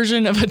some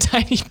version of a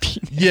tiny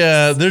penis.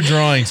 Yeah, they're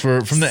drawings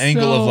from the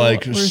angle of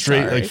like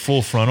straight, like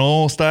full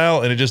frontal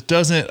style. And it just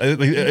doesn't,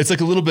 it's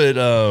like a little bit,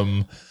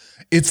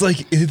 it's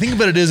like the thing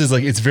about it is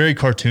like it's very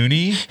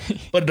cartoony,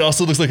 but it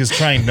also looks like it's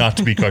trying not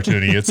to be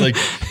cartoony. It's like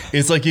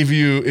if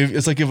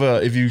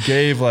you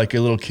gave like a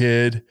little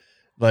kid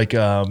like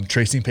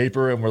tracing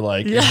paper and we're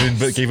like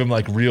but gave him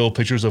like real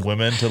pictures of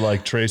women to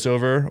like trace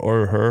over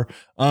or her,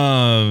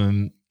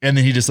 and then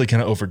he just like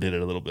kind of overdid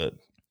it a little bit.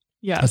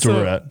 Yeah, that's where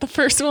we're at. The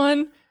first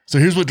one. So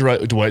here's what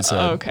Dwight said.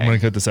 Okay. I'm gonna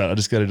cut this out. I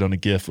just got it on a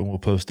GIF and we'll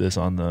post this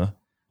on the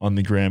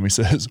gram. He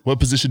says, "What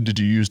position did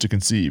you use to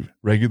conceive?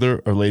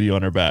 Regular or lady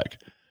on her back?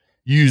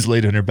 You used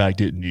lady on her back,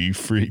 didn't you, you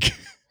freak?"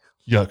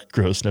 Yuck,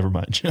 gross, never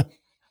mind. Lady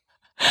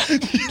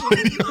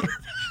on her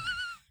back.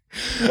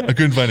 I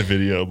couldn't find a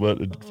video, but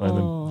I did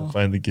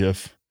find the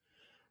GIF.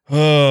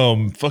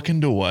 Oh, fucking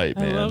Dwight,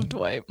 man. I love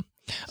Dwight.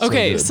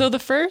 Okay, so the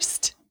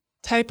first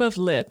type of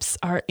lips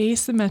are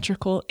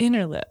asymmetrical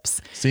inner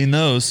lips. Seen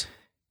those.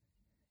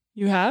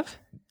 You have?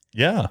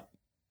 Yeah.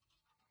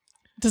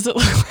 Does it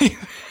look like...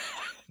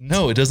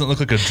 No, it doesn't look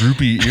like a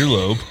droopy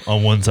earlobe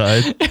on one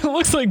side. It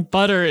looks like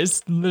butter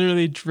is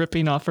literally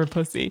dripping off her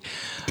pussy.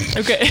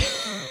 Okay.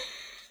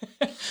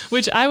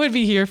 Which I would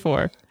be here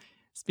for.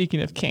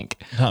 Speaking of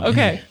kink.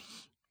 Okay.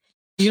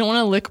 You don't want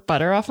to lick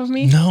butter off of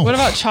me? No. What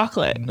about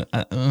chocolate?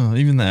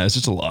 Even that. It's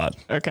just a lot.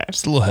 Okay.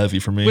 Just a little heavy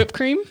for me. Whipped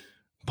cream?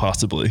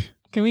 Possibly.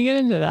 Can we get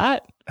into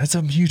that? That's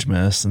a huge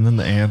mess. And then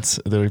the ants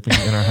that are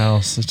in our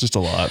house. It's just a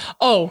lot.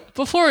 Oh,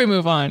 before we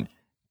move on,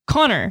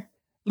 Connor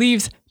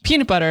leaves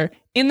peanut butter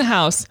in the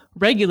house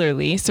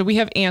regularly. So we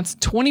have ants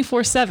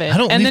 24/7. I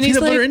don't leave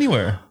peanut butter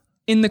anywhere.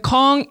 In the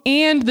Kong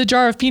and the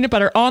jar of peanut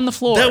butter on the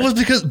floor. That was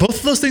because both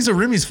of those things are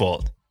Remy's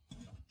fault.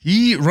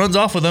 He runs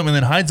off with them and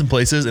then hides in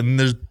places, and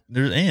there's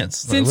ants.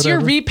 Since you're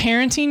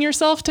reparenting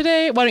yourself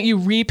today, why don't you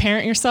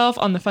reparent yourself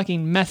on the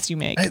fucking mess you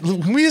make? Hey,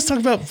 can we just talk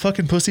about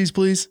fucking pussies,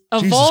 please? A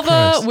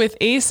vulva with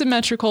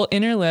asymmetrical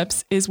inner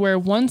lips is where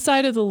one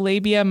side of the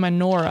labia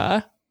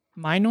minora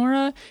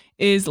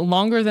is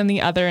longer than the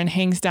other and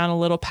hangs down a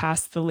little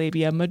past the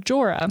labia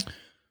majora.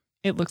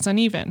 It looks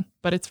uneven,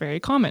 but it's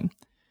very common.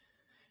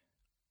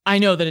 I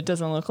know that it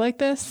doesn't look like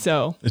this,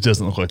 so it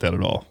doesn't look like that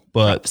at all,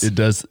 but it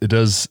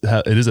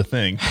is a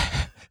thing.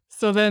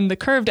 So then the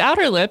curved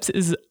outer lips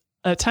is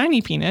a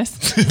tiny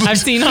penis. I've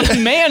seen on a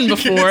man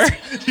before.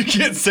 You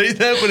can't say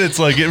that, but it's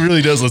like, it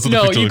really does.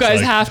 No, you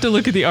guys have to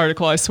look at the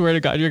article. I swear to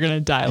God, you're going to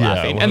die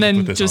laughing. We'll and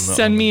then just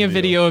send me a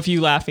video of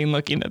you laughing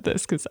looking at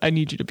this because I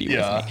need you to be with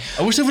me.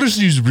 I wish I would have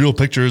used real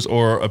pictures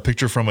or a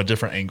picture from a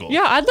different angle.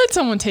 Yeah, I'd let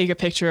someone take a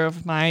picture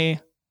of my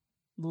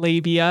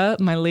labia,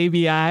 my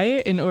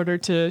labii, in order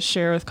to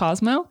share with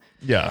Cosmo.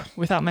 Yeah.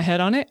 Without my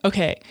head on it.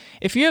 Okay.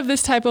 If you have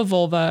this type of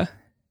vulva,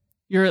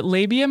 your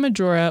labia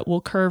majora will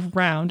curve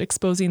round,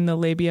 exposing the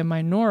labia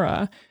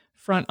minora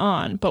front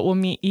on, but will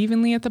meet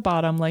evenly at the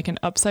bottom like an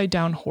upside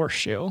down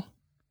horseshoe.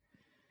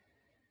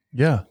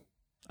 Yeah.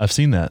 I've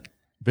seen that.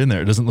 Been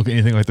there. It doesn't look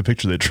anything like the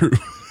picture they drew.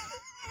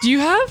 Do you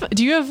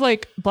have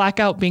like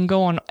blackout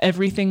bingo on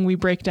everything we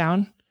break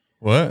down?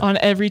 What? On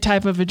every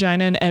type of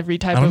vagina and every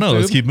type of I don't know. boob?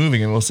 Let's keep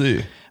moving and we'll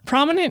see.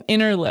 Prominent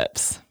inner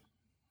lips.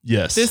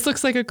 Yes. This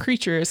looks like a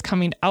creature is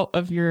coming out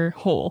of your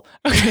hole.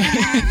 Okay.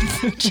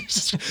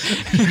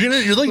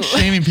 You're like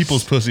shaming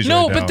people's pussies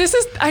No, right now. but this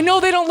is, I know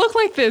they don't look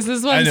like this. This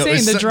is what I'm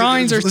saying. The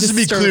drawings are Let's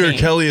disturbing. just be clear.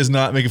 Kelly is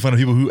not making fun of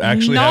people who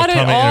actually Not have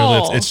at prominent inner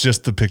all. lips. It's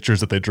just the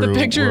pictures that they drew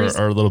pictures-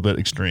 are a little bit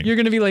extreme. You're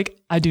going to be like,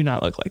 I do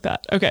not look like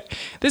that. Okay.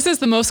 This is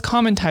the most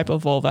common type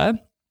of vulva.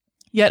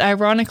 Yet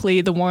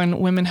ironically, the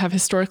one women have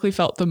historically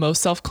felt the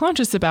most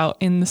self-conscious about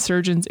in the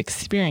surgeon's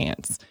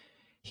experience.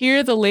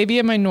 Here, the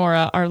labia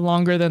minora are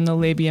longer than the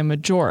labia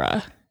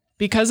majora.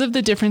 Because of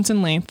the difference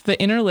in length, the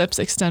inner lips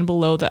extend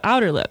below the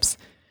outer lips.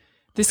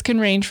 This can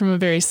range from a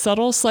very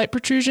subtle, slight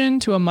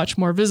protrusion to a much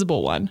more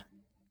visible one.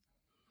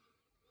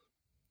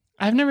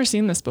 I've never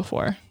seen this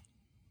before.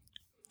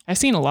 I've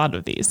seen a lot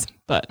of these,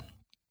 but...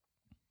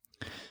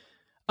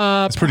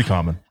 it's pretty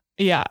common.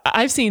 Yeah,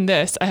 I've seen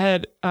this.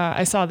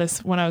 I saw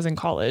this when I was in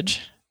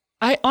college.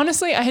 I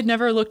had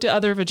never looked at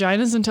other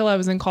vaginas until I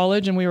was in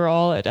college and we were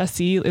all at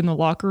SC in the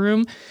locker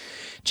room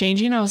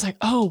changing. I was like,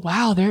 oh,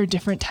 wow, there are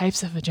different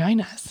types of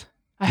vaginas.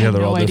 I had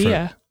they're no all idea.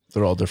 different.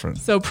 They're all different.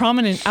 So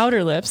prominent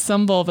outer lips,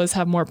 some vulvas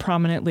have more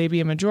prominent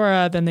labia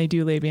majora than they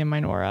do labia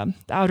minora.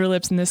 The outer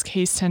lips in this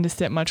case tend to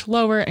sit much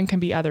lower and can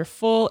be either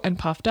full and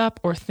puffed up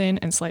or thin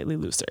and slightly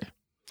looser.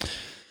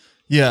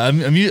 Yeah, I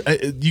mean,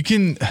 you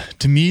can.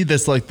 To me,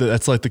 that's like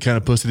the kind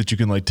of pussy that you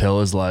can like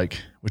tell is like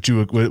what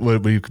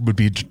would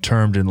be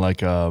termed in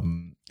like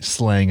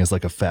slang as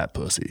like a fat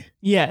pussy.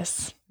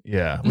 Yes.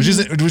 Yeah, which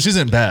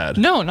isn't bad.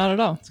 No, not at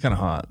all. It's kind of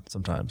hot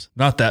sometimes.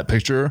 Not that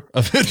picture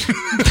of it,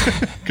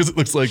 because it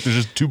looks like there's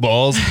just two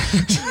balls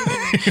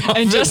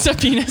and just a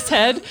penis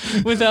head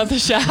without the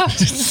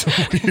shaft. It's so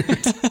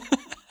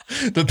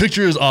weird. The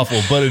picture is awful,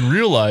 but in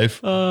real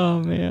life, oh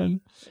man.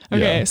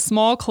 Okay, Yeah.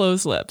 small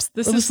closed lips.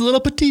 This is this little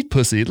petite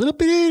pussy, little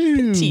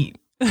petite, petite.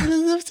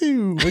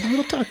 like a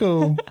little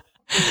taco.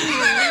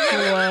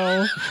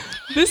 Wow.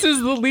 This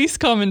is the least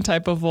common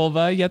type of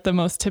vulva, yet the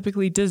most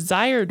typically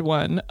desired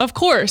one. Of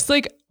course,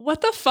 like what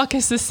the fuck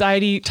has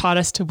society taught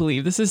us to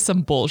believe? This is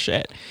some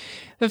bullshit.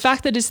 The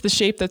fact that it's the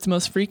shape that's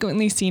most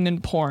frequently seen in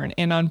porn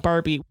and on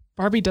Barbie.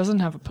 Barbie doesn't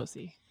have a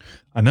pussy.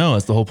 I know,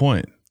 that's the whole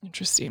point.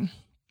 Interesting.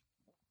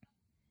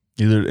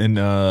 Either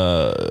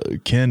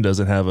and Ken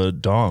doesn't have a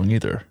dong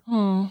either.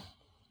 Oh.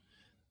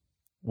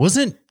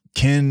 Wasn't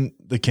Ken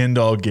the Ken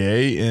doll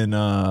gay in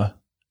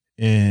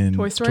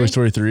Toy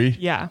Story? 3?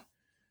 Yeah,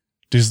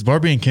 Does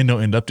Barbie and Ken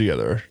don't end up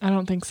together? I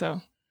don't think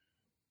so.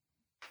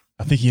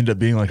 I think he ended up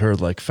being like her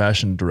like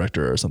fashion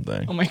director or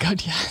something. Oh my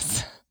God,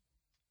 yes.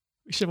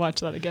 We should watch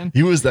that again.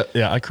 He was that.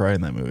 Yeah, I cry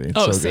in that movie. It's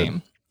so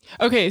same.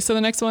 Good. Okay, so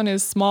the next one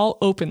is small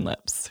open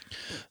lips.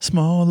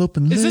 Small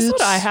open lips. Is this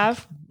what I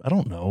have? I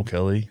don't know,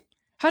 Kelly.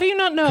 How do you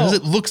not know? Because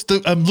it looks.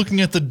 I'm looking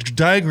at the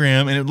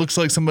diagram and it looks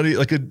like somebody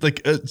like a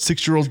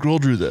 6-year-old girl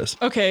drew this.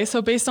 Okay,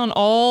 so based on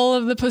all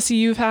of the pussy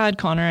you've had,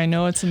 Connor, I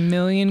know it's a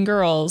million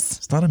girls.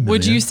 It's not a million.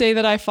 Would you say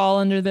that I fall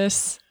under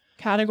this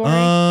category?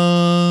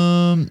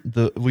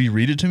 Will you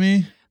read it to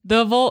me?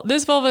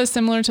 This vulva is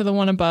similar to the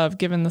one above,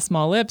 given the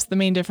small lips. The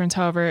main difference,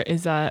 however,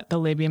 is that the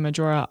labia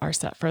majora are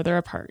set further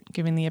apart,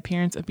 giving the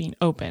appearance of being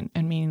open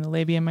and meaning the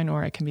labia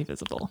minora can be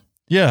visible.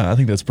 Yeah, I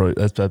think that's probably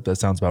that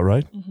sounds about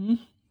right. Mm-hmm.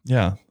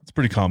 Yeah, it's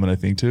pretty common, I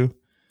think, too.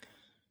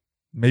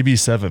 Maybe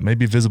 7,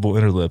 maybe visible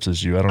inner lips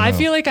is you. I don't know. I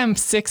feel like I'm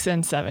 6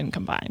 and 7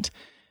 combined.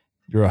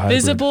 You're a hybrid.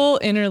 Visible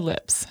inner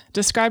lips,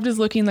 described as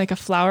looking like a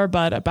flower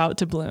bud about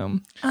to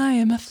bloom. I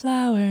am a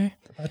flower.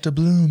 About to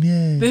bloom,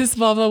 yay. This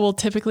vulva will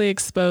typically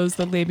expose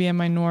the labia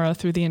minora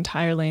through the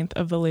entire length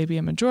of the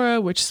labia majora,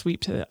 which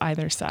sweep to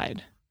either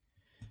side.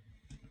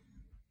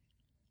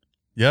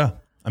 Yeah,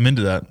 I'm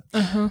into that.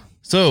 Uh-huh.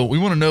 So we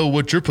want to know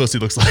what your pussy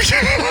looks like.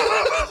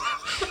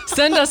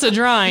 Send us a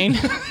drawing.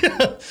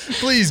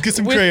 Please get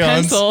some with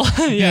crayons. pencil.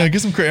 Yeah,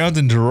 get some crayons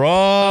and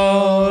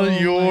draw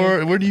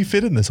where do you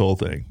fit in this whole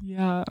thing?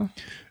 Yeah.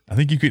 I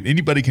think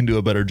anybody can do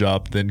a better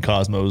job than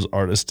Cosmo's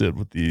artist did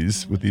with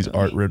these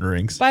art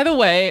renderings. By the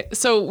way,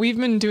 so we've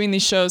been doing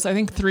these shows, I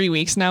think 3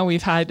 weeks now.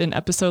 We've had an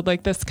episode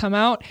like this come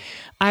out.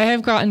 I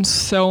have gotten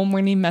so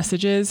many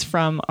messages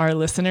from our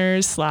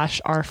listeners /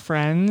 our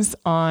friends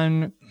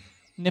on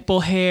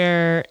nipple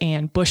hair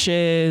and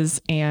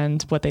bushes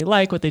and what they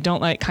like, what they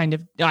don't like.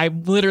 I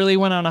literally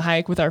went on a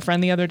hike with our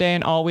friend the other day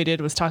and all we did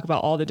was talk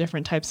about all the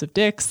different types of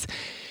dicks.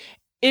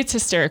 It's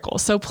hysterical.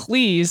 So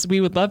please,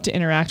 we would love to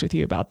interact with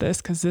you about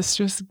this because this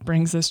just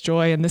brings us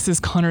joy. And this is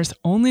Connor's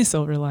only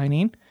silver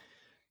lining.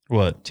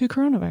 What? To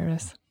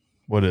coronavirus.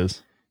 What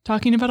is?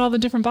 Talking about all the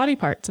different body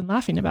parts and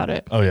laughing about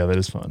it. Oh yeah, that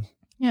is fun.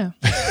 Yeah.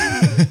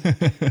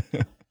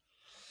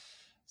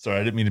 Sorry,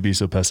 I didn't mean to be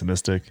so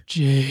pessimistic.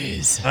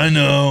 Jeez. I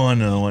know.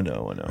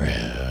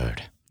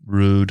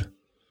 Rude.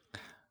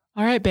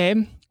 All right,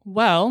 babe.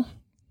 Well,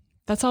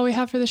 that's all we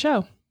have for the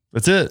show.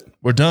 That's it.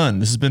 We're done.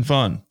 This has been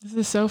fun. This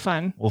is so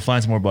fun. We'll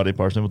find some more body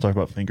parts and we'll talk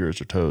about fingers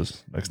or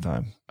toes next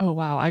time. Oh,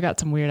 wow. I got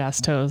some weird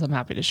ass toes. I'm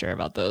happy to share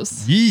about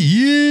those.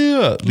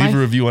 Yeah. Leave a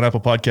review on Apple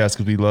Podcasts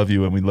because we love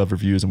you and we love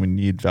reviews and we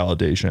need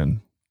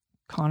validation.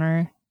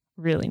 Connor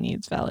really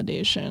needs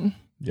validation.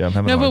 Yeah, I'm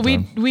having a hard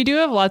time. we do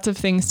have lots of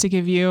things to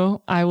give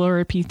you. I will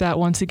repeat that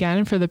once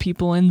again for the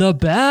people in the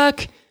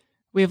back.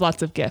 We have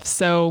lots of gifts.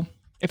 So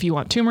if you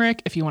want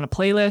turmeric, if you want a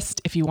playlist,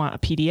 if you want a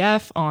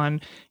PDF on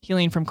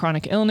healing from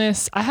chronic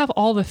illness, I have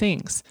all the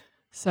things.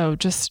 So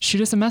just shoot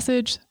us a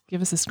message,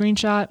 give us a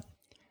screenshot.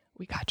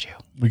 We got you.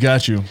 We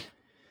got you.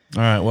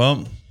 All right.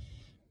 Well,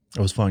 it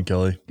was fun,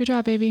 Kelly. Good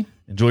job, baby.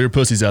 Enjoy your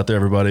pussies out there,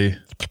 everybody.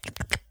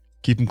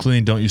 Keep them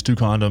clean. Don't use 2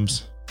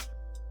 condoms.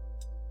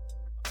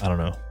 I don't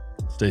know.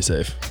 Stay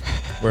safe.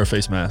 Wear a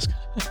face mask.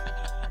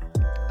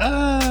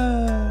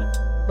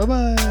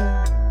 Bye-bye.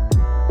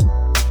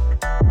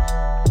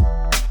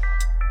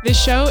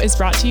 This show is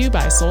brought to you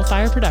by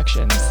Soulfire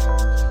Productions.